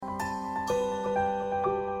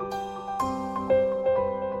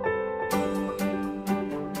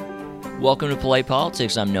Welcome to Polite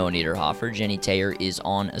Politics. I'm Noah Niederhofer. Jenny Taylor is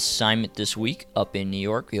on assignment this week up in New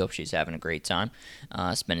York. We hope she's having a great time,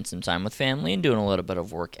 spending some time with family and doing a little bit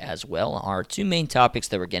of work as well. Our two main topics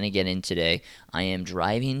that we're going to get in today, I am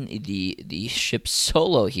driving the ship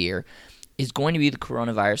solo here, is going to be the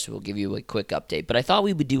coronavirus. We'll give you a quick update. But I thought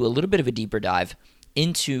we would do a little bit of a deeper dive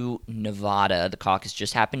into Nevada. The caucus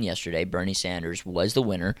just happened yesterday. Bernie Sanders was the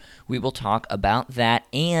winner. We will talk about that,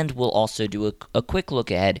 and we'll also do a quick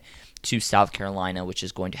look ahead to South Carolina, which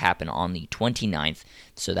is going to happen on the 29th.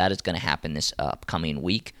 So that is going to happen this upcoming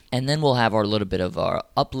week. And then we'll have our little bit of our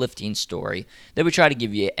uplifting story that we try to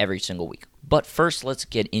give you every single week. But first, let's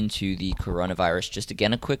get into the coronavirus. Just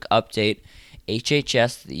again, a quick update.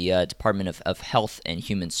 HHS, the Department of Health and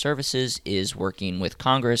Human Services, is working with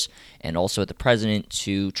Congress and also with the president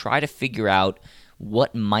to try to figure out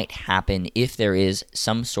what might happen if there is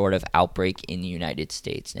some sort of outbreak in the United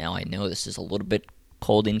States. Now, I know this is a little bit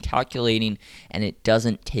cold in calculating, and it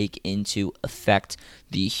doesn't take into effect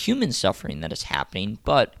the human suffering that is happening,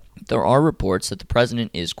 but there are reports that the president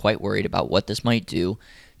is quite worried about what this might do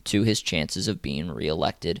to his chances of being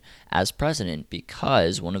reelected as president,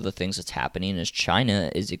 because one of the things that's happening is China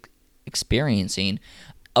is experiencing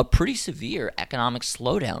a pretty severe economic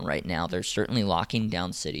slowdown right now. They're certainly locking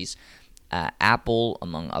down cities. Apple,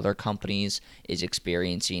 among other companies, is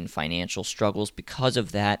experiencing financial struggles because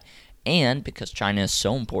of that. And because China is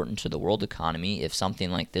so important to the world economy, if something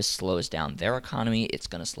like this slows down their economy, it's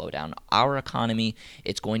going to slow down our economy.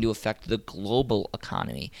 It's going to affect the global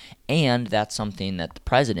economy. And that's something that the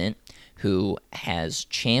president, who has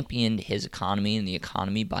championed his economy and the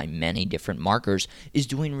economy by many different markers, is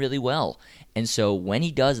doing really well. And so when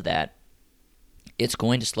he does that, it's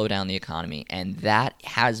going to slow down the economy. And that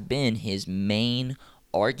has been his main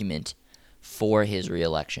argument for his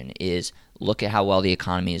reelection, is look at how well the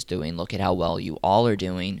economy is doing. Look at how well you all are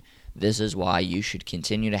doing. This is why you should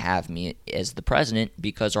continue to have me as the president,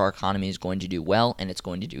 because our economy is going to do well, and it's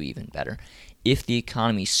going to do even better. If the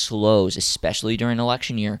economy slows, especially during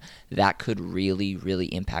election year, that could really, really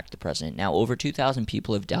impact the president. Now, over 2,000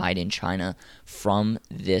 people have died in China from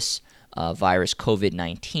this virus.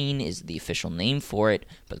 COVID-19 is the official name for it,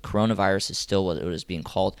 but coronavirus is still what it is being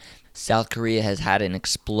called. South Korea has had an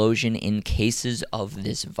explosion in cases of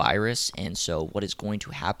this virus, and so what is going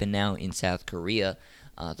to happen now in South Korea,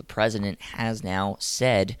 the president has now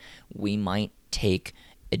said we might take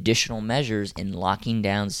additional measures in locking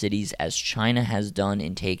down cities, as China has done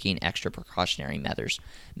in taking extra precautionary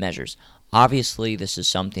measures. Obviously, this is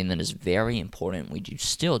something that is very important. We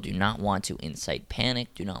still do not want to incite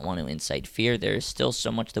panic, do not want to incite fear. There is still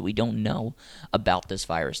so much that we don't know about this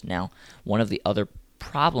virus. Now, one of the other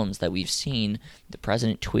problems that we've seen, the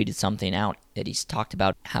president tweeted something out that he's talked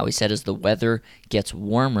about, how he said as the weather gets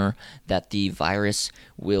warmer, that the virus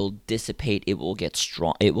will dissipate, it will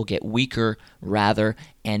get weaker rather,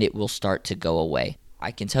 and it will start to go away.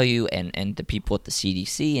 I can tell you, and the people at the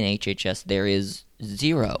CDC and HHS, there is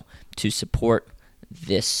zero to support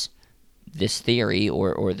this theory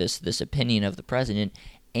or this opinion of the president.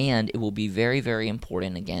 And it will be very, very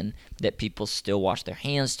important, again, that people still wash their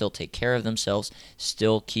hands, still take care of themselves,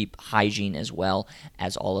 still keep hygiene as well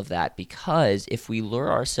as all of that. Because if we lure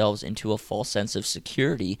ourselves into a false sense of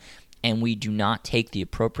security and we do not take the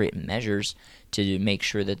appropriate measures to make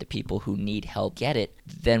sure that the people who need help get it,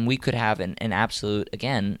 then we could have an absolute,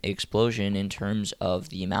 again, explosion in terms of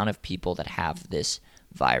the amount of people that have this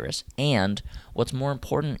virus. And what's more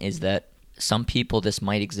important is that some people, this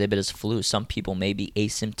might exhibit as flu. Some people may be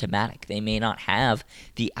asymptomatic. They may not have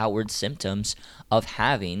the outward symptoms of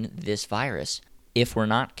having this virus. If we're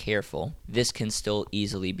not careful, this can still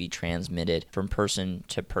easily be transmitted from person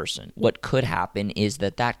to person. What could happen is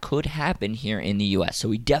that could happen here in the U.S. So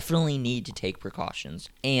we definitely need to take precautions,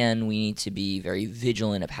 and we need to be very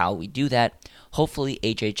vigilant of how we do that. Hopefully,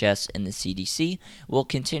 HHS and the CDC will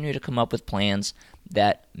continue to come up with plans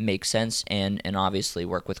that make sense and obviously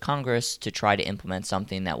work with Congress to try to implement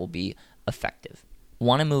something that will be effective.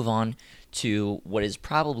 Want to move on to what is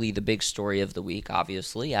probably the big story of the week,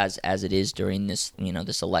 obviously, as it is during this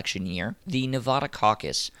election year. The Nevada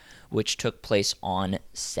caucus, which took place on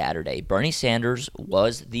Saturday. Bernie Sanders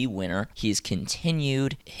was the winner. He's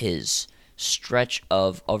continued his stretch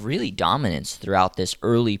of really dominance throughout this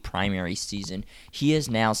early primary season. He has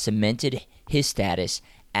now cemented his status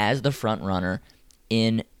as the front runner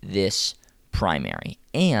in this primary.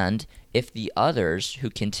 And if the others who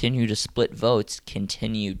continue to split votes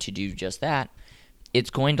continue to do just that, it's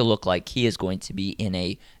going to look like he is going to be in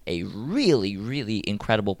a really, really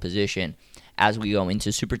incredible position as we go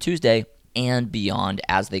into Super Tuesday and beyond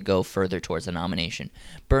as they go further towards the nomination.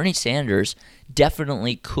 Bernie Sanders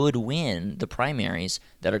definitely could win the primaries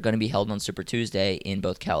that are going to be held on Super Tuesday in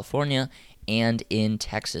both California and in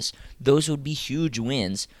Texas. Those would be huge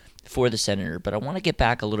wins for the senator. But I want to get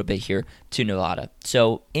back a little bit here to Nevada.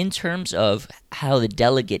 So in terms of how the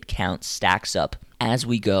delegate count stacks up as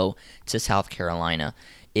we go to South Carolina,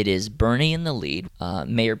 it is Bernie in the lead.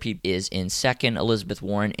 Mayor Pete is in second. Elizabeth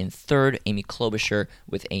Warren in third. Amy Klobuchar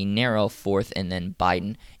with a narrow fourth. And then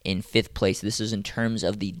Biden in fifth place. This is in terms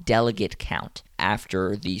of the delegate count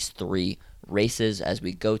after these three races as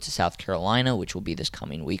we go to South Carolina, which will be this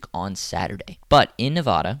coming week on Saturday. But in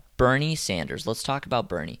Nevada, Bernie Sanders, let's talk about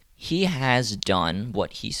Bernie. He has done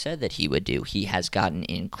what he said that he would do. He has gotten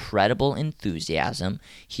incredible enthusiasm.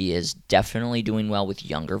 He is definitely doing well with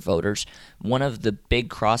younger voters. One of the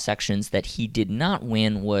big cross-sections that he did not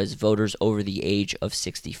win was voters over the age of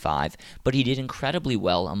 65, but he did incredibly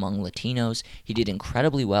well among Latinos. He did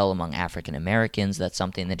incredibly well among African Americans. That's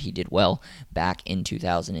something that he did well back in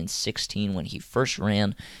 2016 when he first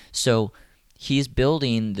ran. So he's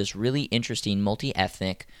building this really interesting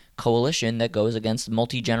multi-ethnic coalition that goes against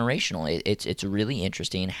multi-generational. It's really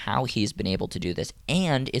interesting how he's been able to do this,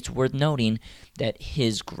 and it's worth noting that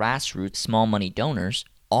his grassroots small money donors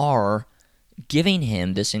are giving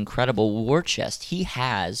him this incredible war chest. He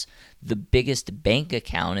has the biggest bank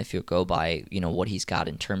account, if you go by what he's got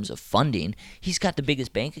in terms of funding. He's got the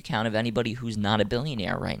biggest bank account of anybody who's not a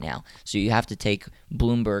billionaire right now. So you have to take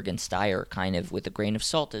Bloomberg and Steyer kind of with a grain of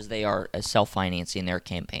salt as they are self-financing their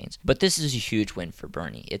campaigns. But this is a huge win for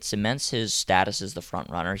Bernie. It cements his status as the front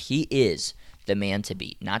runner. He is the man to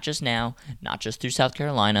beat, not just now, not just through South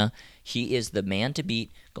Carolina. He is the man to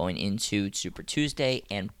beat going into Super Tuesday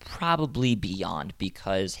and probably beyond,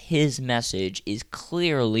 because his message is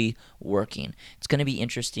clearly working. It's going to be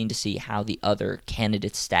interesting to see how the other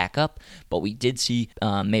candidates stack up, but we did see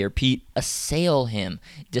Mayor Pete assail him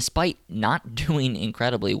despite not doing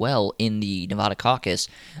incredibly well in the Nevada caucus.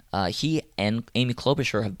 He and Amy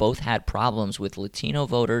Klobuchar have both had problems with Latino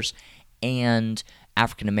voters and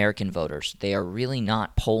African American voters. They are really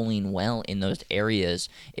not polling well in those areas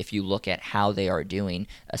if you look at how they are doing,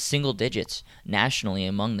 single digits nationally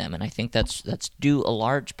among them. And I think that's due a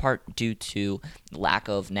large part due to lack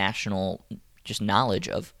of national just knowledge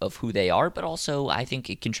of who they are, but also I think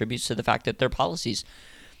it contributes to the fact that their policies,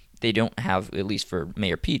 they don't have, at least for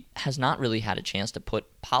Mayor Pete, has not really had a chance to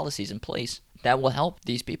put policies in place that will help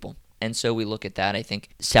these people. And so we look at that. I think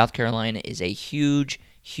South Carolina is a huge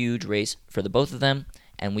race for the both of them,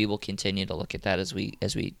 and we will continue to look at that as we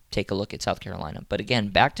take a look at South Carolina. But again,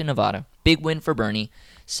 back to Nevada. Big win for Bernie,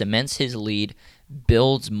 cements his lead,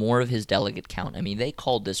 builds more of his delegate count. I mean, they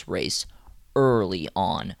called this race early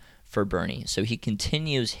on for Bernie, so he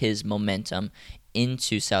continues his momentum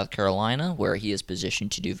into South Carolina, where he is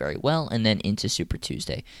positioned to do very well, and then into Super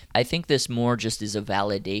Tuesday. I think this more just is a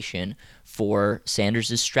validation for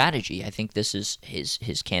Sanders' strategy. I think this is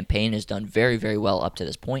his campaign has done very, very well up to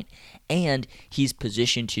this point, and he's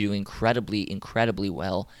positioned to do incredibly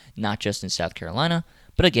well, not just in South Carolina,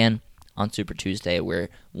 but again, on Super Tuesday, where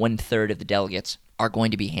 1/3 of the delegates are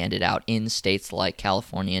going to be handed out in states like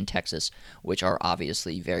California and Texas, which are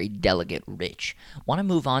obviously very delegate rich. Want to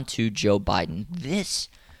move on to Joe Biden.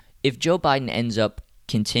 If Joe Biden ends up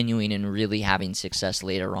continuing and really having success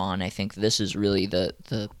later on, I think this is really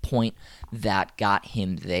the point that got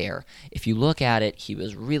him there. If you look at it, he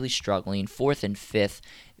was really struggling, 4th and 5th,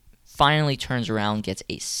 finally turns around, gets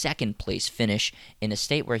a second place finish in a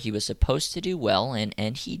state where he was supposed to do well,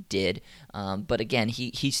 and he did. But again,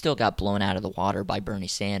 he still got blown out of the water by Bernie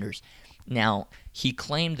Sanders. Now, he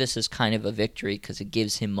claimed this as kind of a victory because it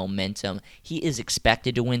gives him momentum. He is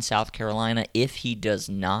expected to win South Carolina. If he does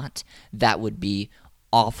not, that would be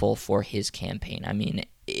awful for his campaign. I mean,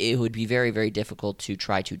 it would be very, very difficult to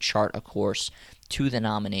try to chart a course to the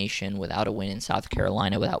nomination without a win in South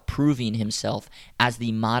Carolina, without proving himself as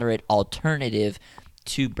the moderate alternative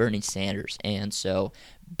to Bernie Sanders. And so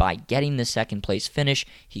by getting the second place finish,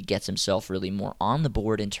 he gets himself really more on the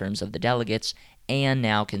board in terms of the delegates, and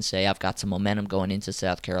now can say, I've got some momentum going into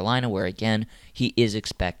South Carolina, where again, he is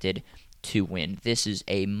expected to win. This is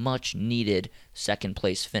a much needed second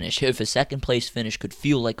place finish. If a second place finish could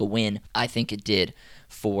feel like a win, I think it did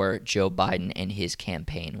for Joe Biden and his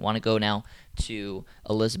campaign. Want to go now to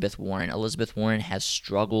Elizabeth Warren. Elizabeth Warren has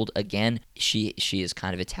struggled again. She has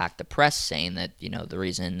kind of attacked the press, saying that, the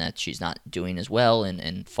reason that she's not doing as well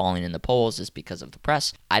and falling in the polls is because of the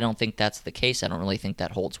press. I don't think that's the case. I don't really think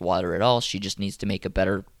that holds water at all. She just needs to make a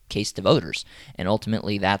better case to voters, and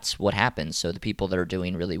ultimately that's what happens. So the people that are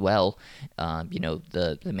doing really well,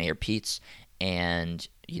 the Mayor Pete's and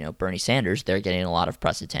Bernie Sanders, they're getting a lot of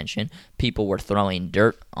press attention. People were throwing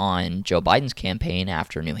dirt on Joe Biden's campaign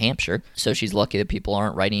after New Hampshire, so she's lucky that people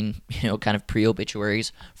aren't writing, kind of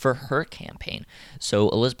pre-obituaries for her campaign. So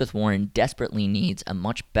Elizabeth Warren desperately needs a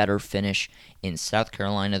much better finish in South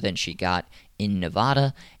Carolina than she got in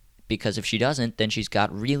Nevada, because if she doesn't, then she's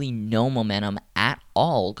got really no momentum at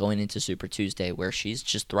all going into Super Tuesday, where she's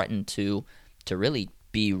just threatened to really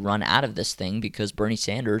be run out of this thing because Bernie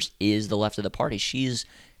Sanders is the left of the party. She's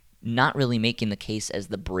not really making the case as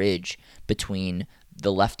the bridge between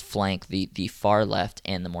the left flank, the far left,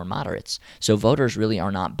 and the more moderates. So voters really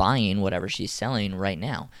are not buying whatever she's selling right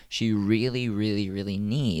now. She really, really, really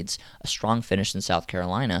needs a strong finish in South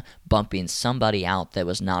Carolina, bumping somebody out that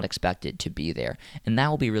was not expected to be there. And that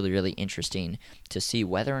will be really, really interesting to see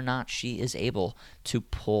whether or not she is able to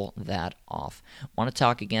pull that off. I want to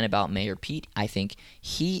talk again about Mayor Pete. I think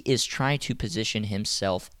he is trying to position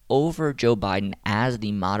himself over Joe Biden as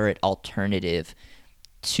the moderate alternative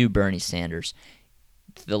to Bernie Sanders.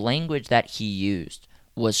 The language that he used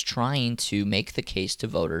was trying to make the case to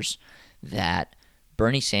voters that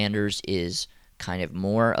Bernie Sanders is kind of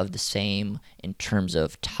more of the same in terms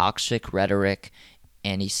of toxic rhetoric,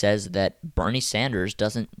 and he says that Bernie Sanders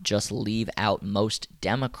doesn't just leave out most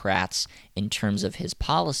Democrats in terms of his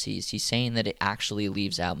policies. He's saying that it actually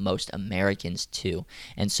leaves out most Americans too.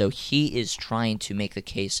 And so he is trying to make the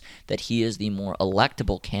case that he is the more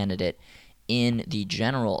electable candidate in the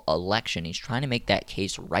general election. He's trying to make that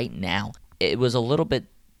case right now. It was a little bit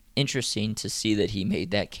interesting to see that he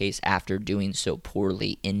made that case after doing so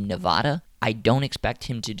poorly in Nevada. I don't expect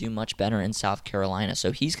him to do much better in South Carolina.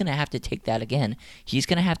 So he's going to have to take that again. He's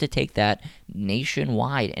going to have to take that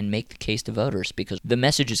nationwide and make the case to voters, because the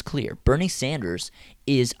message is clear. Bernie Sanders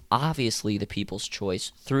is obviously the people's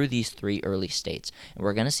choice through these three early states. And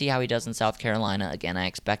we're going to see how he does in South Carolina. Again, I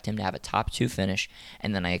expect him to have a top 2 finish,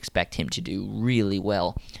 and then I expect him to do really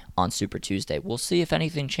well on Super Tuesday. We'll see if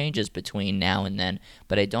anything changes between now and then,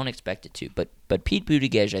 but I don't expect it to. But Pete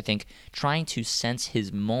Buttigieg, I think, trying to sense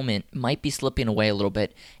his moment might be slipping away a little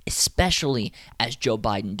bit, especially as Joe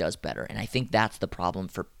Biden does better. And I think that's the problem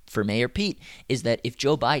for Mayor Pete, is that if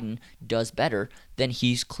Joe Biden does better, then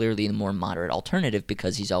he's clearly the more moderate alternative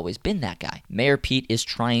because he's always been that guy. Mayor Pete is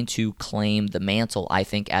trying to claim the mantle, I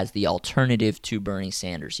think, as the alternative to Bernie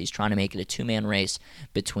Sanders. He's trying to make it a two-man race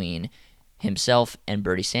between himself and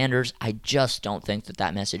Bernie Sanders. I just don't think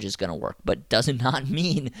that message is going to work, but does not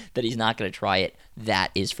mean that he's not going to try it. That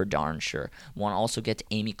is for darn sure. Want to also get to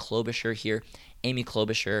Amy Klobuchar here. Amy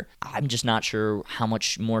Klobuchar, I'm just not sure how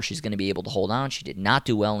much more she's going to be able to hold on. She did not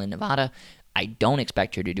do well in Nevada. I don't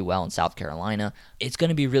expect her to do well in South Carolina. It's going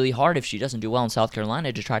to be really hard if she doesn't do well in South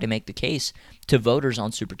Carolina to try to make the case to voters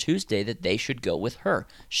on Super Tuesday that they should go with her.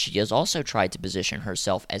 She has also tried to position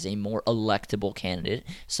herself as a more electable candidate,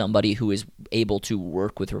 somebody who is able to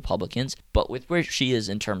work with Republicans. But with where she is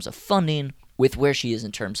in terms of funding, with where she is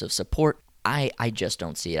in terms of support, I just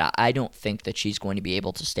don't see it. I don't think that she's going to be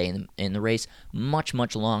able to stay in the race much,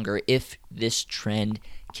 much longer if this trend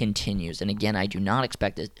continues. And again, I do not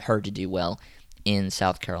expect her to do well in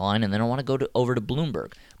South Carolina. And then I want to go over to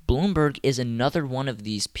Bloomberg. Bloomberg is another one of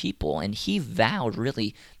these people, and he vowed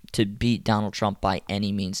really to beat Donald Trump by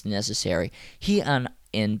any means necessary. He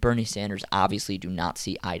and Bernie Sanders obviously do not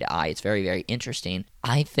see eye to eye. It's very, very interesting.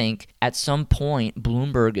 I think at some point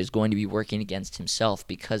Bloomberg is going to be working against himself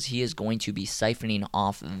because he is going to be siphoning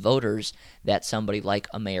off voters that somebody like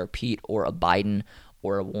a Mayor Pete or a Biden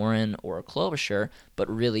or a Warren or a Klobuchar, but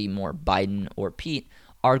really more Biden or Pete,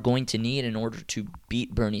 are going to need in order to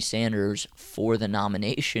beat Bernie Sanders for the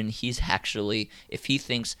nomination. He's actually, if he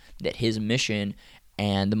thinks that his mission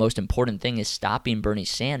and the most important thing is stopping Bernie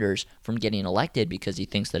Sanders from getting elected because he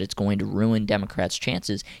thinks that it's going to ruin Democrats'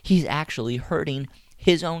 chances, he's actually hurting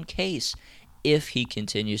his own case if he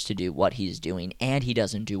continues to do what he's doing and he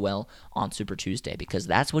doesn't do well on Super Tuesday, because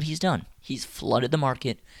that's what he's done. He's flooded the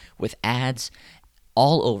market with ads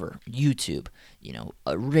all over YouTube,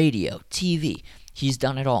 radio, TV. He's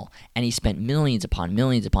done it all, and he spent millions upon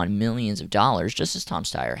millions upon millions of dollars, just as Tom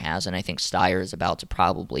Steyer has. And I think Steyer is about to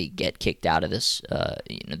probably get kicked out of this,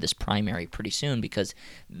 this primary pretty soon, because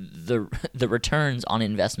the returns on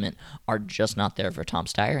investment are just not there for Tom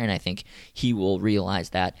Steyer, and I think he will realize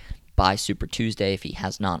that by Super Tuesday if he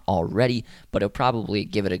has not already. But he'll probably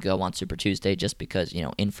give it a go on Super Tuesday just because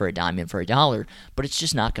in for a dime, in for a dollar. But it's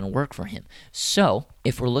just not going to work for him. So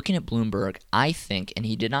If we're looking at Bloomberg, I think, and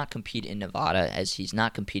he did not compete in Nevada as he's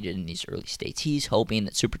not competed in these early states, he's hoping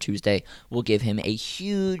that Super Tuesday will give him a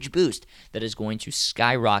huge boost that is going to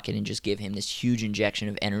skyrocket and just give him this huge injection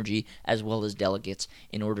of energy as well as delegates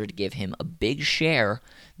in order to give him a big share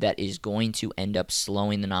that is going to end up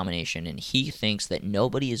slowing the nomination. And he thinks that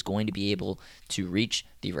nobody is going to be able to reach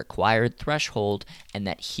the required threshold and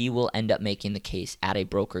that he will end up making the case at a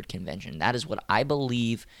brokered convention. That is what I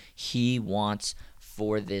believe he wants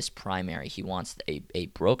for this primary. He wants a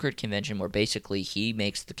brokered convention where basically he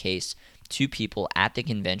makes the case to people at the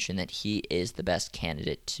convention that he is the best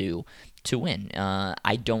candidate to win.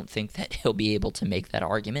 I don't think that he'll be able to make that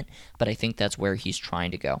argument, but I think that's where he's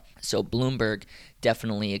trying to go. So Bloomberg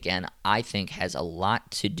definitely, again, I think has a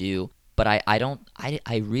lot to do, but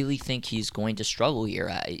I really think he's going to struggle here.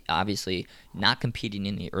 Obviously, not competing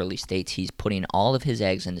in the early states, he's putting all of his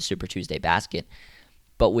eggs in the Super Tuesday basket.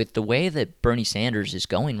 But with the way that Bernie Sanders is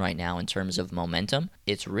going right now in terms of momentum,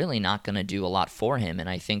 it's really not going to do a lot for him. And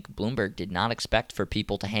I think Bloomberg did not expect for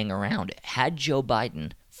people to hang around. Had Joe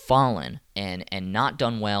Biden fallen and not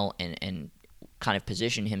done well and kind of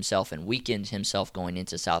positioned himself and weakened himself going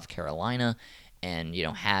into South Carolina, and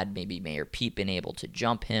had maybe Mayor Pete been able to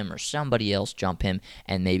jump him or somebody else jump him,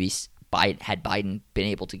 and maybe had Biden been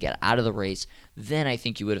able to get out of the race, then I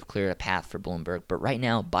think you would have cleared a path for Bloomberg. But right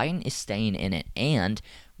now, Biden is staying in it, and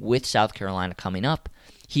with South Carolina coming up,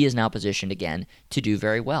 he is now positioned again to do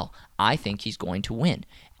very well. I think he's going to win.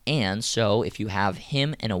 And so if you have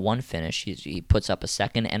him and a 1 finish, he puts up a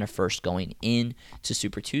second and a first going in to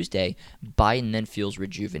Super Tuesday, Biden then feels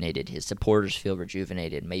rejuvenated. His supporters feel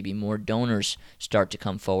rejuvenated. Maybe more donors start to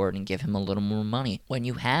come forward and give him a little more money. When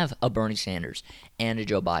you have a Bernie Sanders and a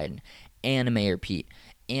Joe Biden and a Mayor Pete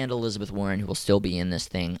and Elizabeth Warren, who will still be in this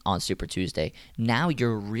thing on Super Tuesday, now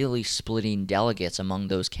you're really splitting delegates among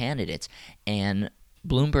those candidates. And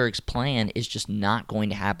Bloomberg's plan is just not going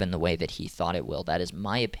to happen the way that he thought it will. That is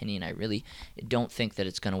my opinion. I really don't think that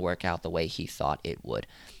it's going to work out the way he thought it would.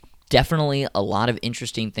 Definitely a lot of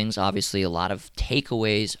interesting things, obviously a lot of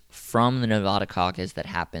takeaways from the Nevada caucus that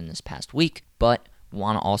happened this past week, but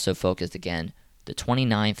want to also focus again the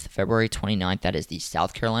 29th, February 29th, that is the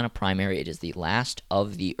South Carolina primary. It is the last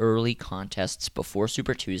of the early contests before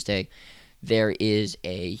Super Tuesday. There is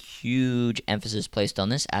a huge emphasis placed on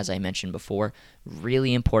this, as I mentioned before.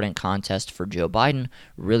 Really important contest for Joe Biden,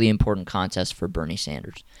 really important contest for Bernie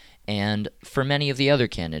Sanders. And for many of the other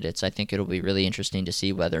candidates, I think it'll be really interesting to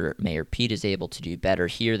see whether Mayor Pete is able to do better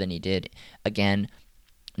here than he did. Again,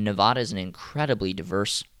 Nevada is an incredibly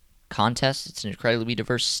diverse contest. It's an incredibly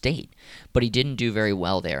diverse state, but he didn't do very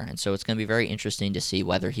well there. And so it's going to be very interesting to see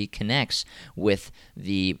whether he connects with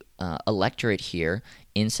the electorate here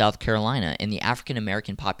in South Carolina and the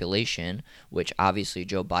African-American population, which obviously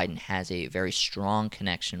Joe Biden has a very strong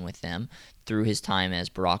connection with them through his time as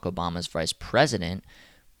Barack Obama's vice president.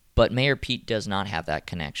 But Mayor Pete does not have that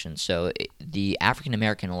connection. So the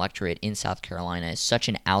African-American electorate in South Carolina is such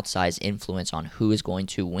an outsized influence on who is going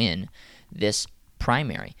to win this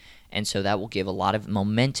primary. And so that will give a lot of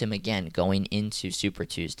momentum again going into Super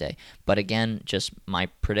Tuesday. But again, just my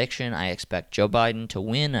prediction, I expect Joe Biden to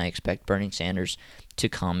win. I expect Bernie Sanders to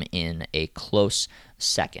come in a close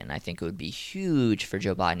second. I think it would be huge for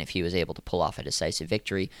Joe Biden if he was able to pull off a decisive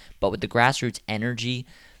victory. But with the grassroots energy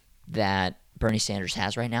that Bernie Sanders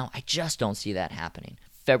has right now, I just don't see that happening.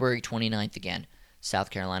 February 29th again, South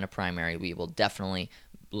Carolina primary. We will definitely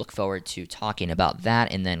look forward to talking about that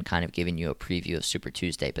and then kind of giving you a preview of Super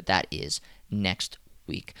Tuesday, but that is next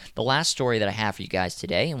week. The last story that I have for you guys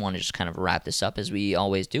today, and want to just kind of wrap this up as we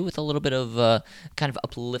always do with a little bit of kind of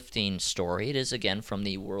uplifting story. It is again from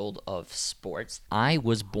the world of sports. I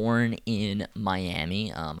was born in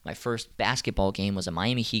Miami. My first basketball game was a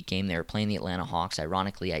Miami Heat game. They were playing the Atlanta Hawks.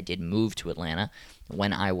 Ironically, I did move to Atlanta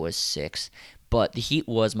when I was 6. But the Heat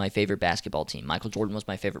was my favorite basketball team. Michael Jordan was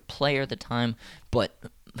my favorite player at the time, but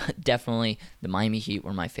definitely the Miami Heat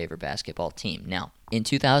were my favorite basketball team. Now, in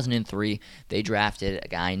 2003, they drafted a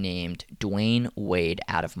guy named Dwayne Wade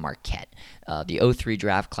out of Marquette. The 03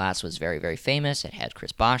 draft class was very, very famous. It had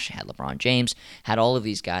Chris Bosh, it had LeBron James, had all of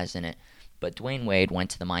these guys in it. But Dwayne Wade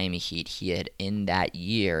went to the Miami Heat. In that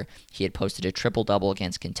year, he had posted a triple-double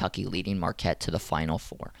against Kentucky, leading Marquette to the Final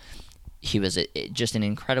Four. He was just an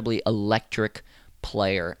incredibly electric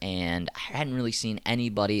player, and I hadn't really seen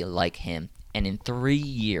anybody like him. And in 3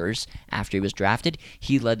 years after he was drafted,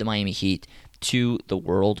 he led the Miami Heat to the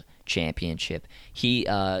World Championship. He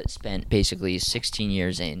spent basically 16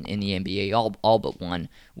 years in the NBA, all but one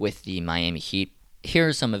with the Miami Heat. Here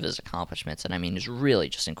are some of his accomplishments, and I mean, it's really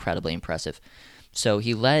just incredibly impressive. So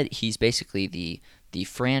he's basically the the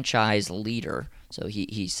franchise leader. So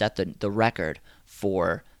he set the record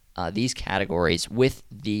for these categories with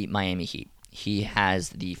the Miami Heat. He has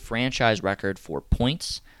the franchise record for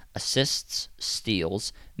points, assists,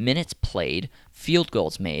 steals, minutes played, field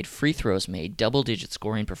goals made, free throws made, double-digit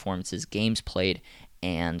scoring performances, games played,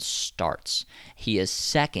 and starts. He is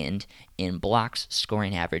second in blocks,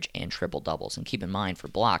 scoring average, and triple-doubles. And keep in mind, for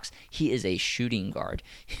blocks, he is a shooting guard.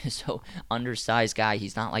 So, undersized guy.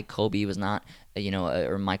 He's not like Kobe. He was not,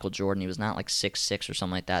 or Michael Jordan. He was not like 6'6" or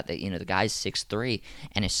something like that. The guy's 6'3",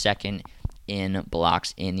 and is second in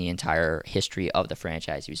blocks in the entire history of the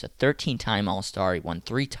franchise. He was a 13-time All-Star. He won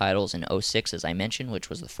 3 titles in 2006, as I mentioned, which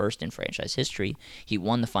was the first in franchise history. He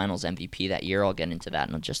won the Finals MVP that year. I'll get into that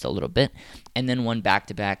in just a little bit. And then won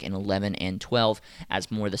back-to-back in 11 and 12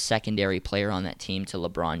 as more the secondary player on that team to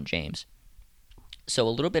LeBron James. So a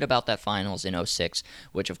little bit about that Finals in 2006,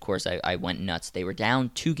 which of course I went nuts. They were down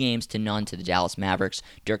 2-0 to the Dallas Mavericks,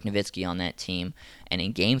 Dirk Nowitzki on that team. And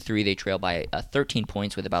in Game 3, they trailed by 13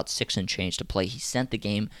 points with about 6 and change to play. He sent the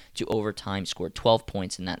game to overtime, scored 12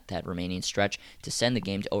 points in that remaining stretch to send the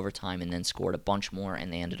game to overtime, and then scored a bunch more,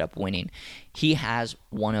 and they ended up winning. He has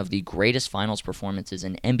one of the greatest Finals performances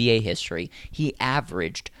in NBA history. He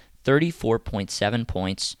averaged 34.7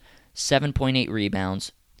 points, 7.8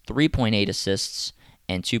 rebounds, 3.8 assists,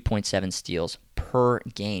 and 2.7 steals per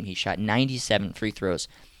game. He shot 97 free throws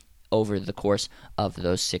over the course of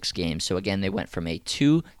those 6 games. So again, they went from a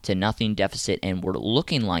 2-0 deficit and were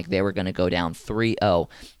looking like they were going to go down 3-0.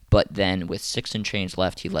 But then with 6 and change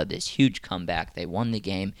left, he led this huge comeback. They won the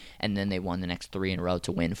game, and then they won the next 3 in a row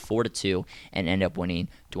to win 4-2 and end up winning.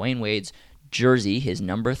 Dwayne Wade's jersey, his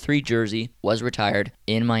number 3 jersey, was retired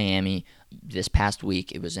in Miami this past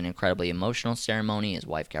week. It was an incredibly emotional ceremony. His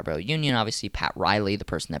wife, Gabrielle Union, obviously, Pat Riley, the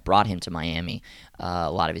person that brought him to Miami, a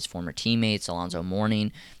lot of his former teammates, Alonzo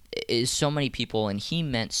Mourning, is so many people, and he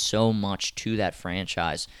meant so much to that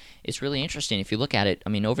franchise. It's really interesting. If you look at it, I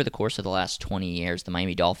mean, over the course of the last 20 years, the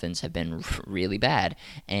Miami Dolphins have been really bad,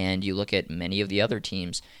 and you look at many of the other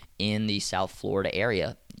teams in the South Florida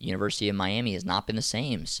area. University of Miami has not been the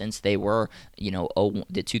same since they were,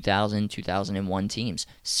 the 2000, 2001 teams.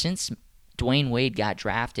 Since Dwayne Wade got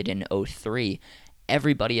drafted in 2003,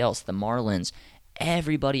 everybody else, the Marlins,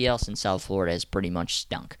 everybody else in South Florida has pretty much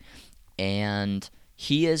stunk. And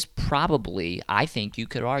he is probably, I think you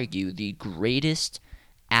could argue, the greatest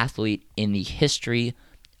athlete in the history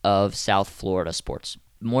of South Florida sports.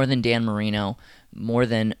 More than Dan Marino, more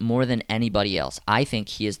than anybody else. I think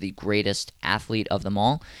he is the greatest athlete of them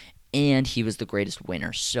all, and he was the greatest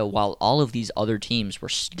winner. So while all of these other teams were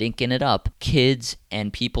stinking it up, kids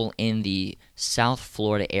and people in the South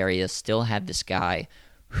Florida area still had this guy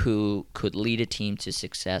who could lead a team to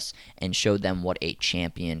success and showed them what a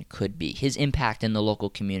champion could be. His impact in the local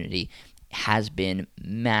community has been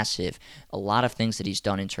massive. A lot of things that he's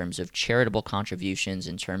done in terms of charitable contributions,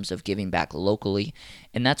 in terms of giving back locally.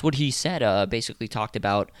 And that's what he said, basically talked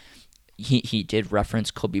about. He did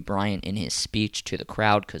reference Kobe Bryant in his speech to the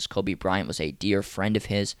crowd because Kobe Bryant was a dear friend of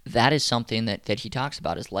his. That is something that he talks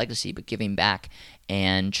about, his legacy, but giving back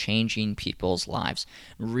and changing people's lives.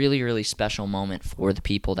 Really, really special moment for the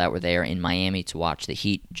people that were there in Miami to watch the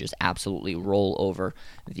Heat just absolutely roll over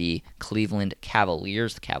the Cleveland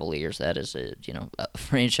Cavaliers. The Cavaliers, that is a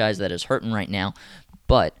franchise that is hurting right now,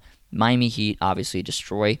 but Miami Heat obviously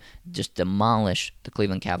just demolish the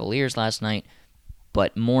Cleveland Cavaliers last night.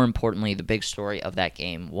 But more importantly, the big story of that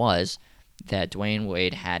game was that Dwayne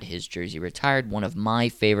Wade had his jersey retired, one of my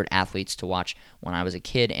favorite athletes to watch when I was a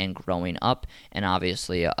kid and growing up, and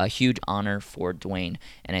obviously a huge honor for Dwayne,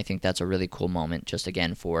 and I think that's a really cool moment, just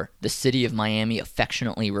again for the city of Miami,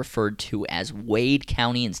 affectionately referred to as Wade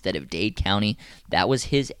County instead of Dade County. That was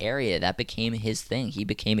his area. That became his thing. He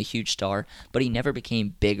became a huge star, but he never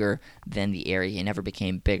became bigger than the area. He never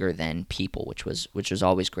became bigger than people, which was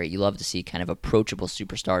always great. You love to see kind of approachable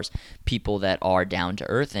superstars, people that are down to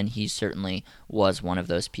earth, and he certainly was one of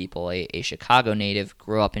those people, a Chicago native,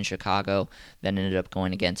 grew up in Chicago, then ended up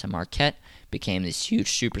going again to Marquette, became this huge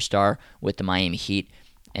superstar with the Miami Heat,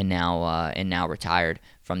 and now retired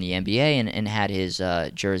from the NBA and had his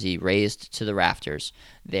jersey raised to the rafters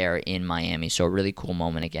there in Miami. So a really cool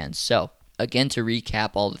moment again. So again, to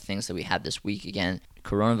recap all the things that we had this week again,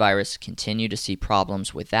 coronavirus, continue to see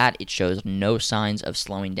problems with that. It shows no signs of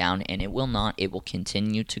slowing down, and it will not. It will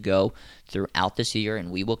continue to go throughout this year, and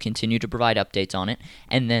we will continue to provide updates on it.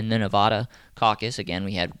 And then the Nevada caucus, again,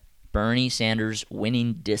 we had Bernie Sanders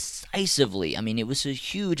winning decisively. I mean, it was a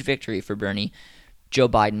huge victory for Bernie. Joe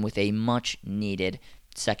Biden with a much-needed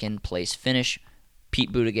second-place finish.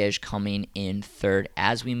 Pete Buttigieg coming in third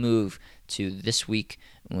as we move to this week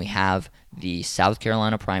when we have the South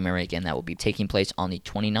Carolina primary. Again, that will be taking place on the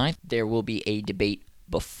 29th. There will be a debate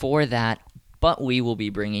before that, but we will be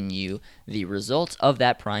bringing you the results of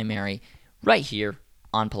that primary right here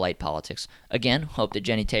on Polite Politics. Again, hope that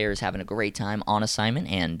Jenny Taylor is having a great time on assignment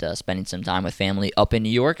and spending some time with family up in New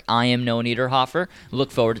York. I am Noah Niederhofer.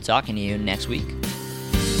 Look forward to talking to you next week.